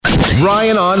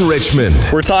Ryan on Richmond.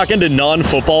 We're talking to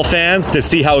non-football fans to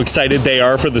see how excited they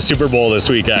are for the Super Bowl this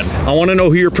weekend. I want to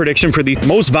know who your prediction for the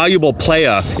most valuable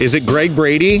player. Is it Greg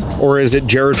Brady or is it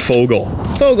Jared Fogle?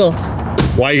 Fogle.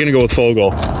 Why are you going to go with Fogle?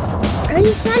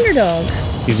 He's the underdog.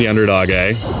 He's the underdog,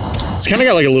 eh? It's kind of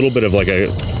got like a little bit of like a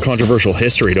controversial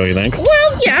history, don't you think?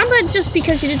 Well, yeah, but just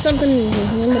because you did something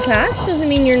in the past doesn't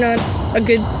mean you're not a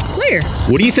good player.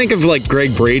 What do you think of like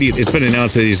Greg Brady? It's been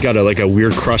announced that he's got a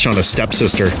weird crush on a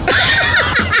stepsister.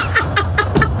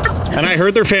 And I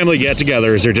heard their family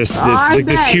get-togethers are just, it's like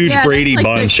this huge Brady like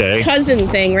bunch, the cousin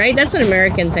thing, right? That's an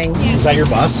American thing. Is that your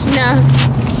bus?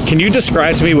 No. Can you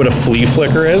describe to me what a flea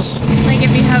flicker is? Like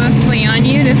if you have a flea on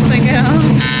you to flick it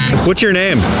off. What's your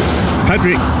name?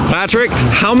 Patrick. Patrick,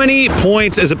 how many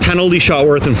points is a penalty shot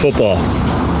worth in football?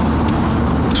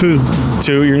 2.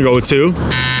 2, you're gonna go with 2?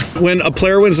 When a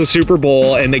player wins the Super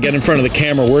Bowl and they get in front of the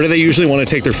camera, where do they usually want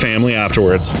to take their family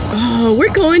afterwards? Oh,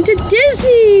 we're going to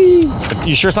Disney.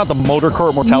 You sure it's not the Motor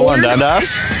Court Motel on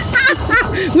Dundas?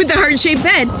 With the heart-shaped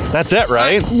bed. That's it,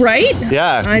 right? Right?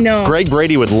 Yeah. I know. Greg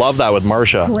Brady would love that with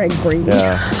Marsha. Greg Brady.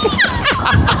 Yeah.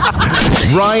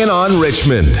 Ryan on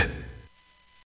Richmond.